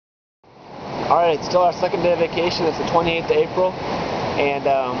Alright, it's still our second day of vacation. It's the 28th of April, and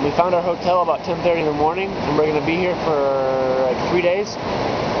we found our hotel about 10:30 in the morning, and we're going to be here for like 3 days.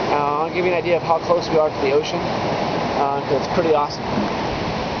 I'll give you an idea of how close we are to the ocean, because it's pretty awesome.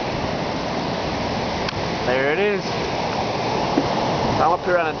 There it is. I'm up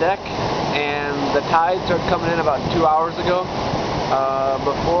here on a deck, and the tide started coming in about 2 hours ago.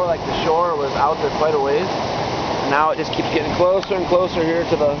 Before, like, the shore was out there quite a ways. Now it just keeps getting closer and closer here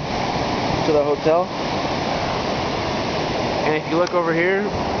to the hotel. And if you look over here,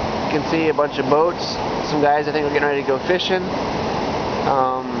 you can see a bunch of boats. Some guys, I think, are getting ready to go fishing.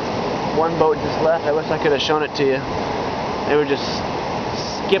 One boat just left. I wish I could have shown it to you. They were just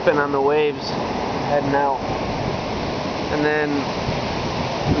skipping on the waves, heading out. And then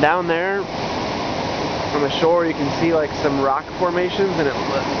down there on the shore, you can see like some rock formations, and it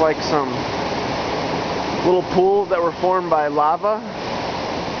looks like some little pools that were formed by lava.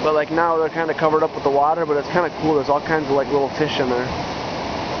 But like now they're kind of covered up with the water, but it's kind of cool. There's all kinds of like little fish in there.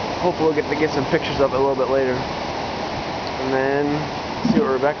 Hopefully we'll get to get some pictures of it a little bit later. And then see what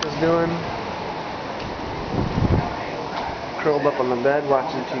Rebecca's doing. Curled up on the bed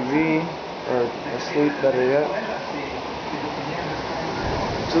watching TV, or asleep, better yet.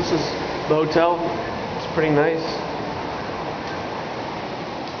 So this is the hotel. It's pretty nice.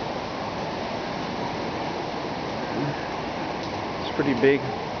 It's pretty big.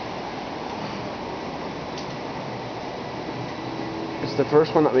 It's the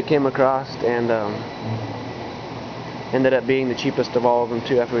first one that we came across, and ended up being the cheapest of all of them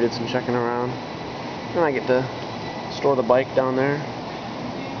too, after we did some checking around. And I get to store the bike down there,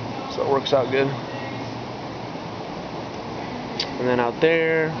 so it works out good. And then out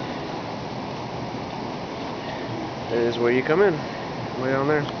there is where you come in, way down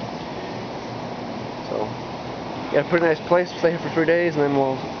there. So yeah, pretty nice place. We'll stay here for 3 days, and then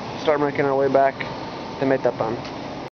we'll start making our way back to Metapan.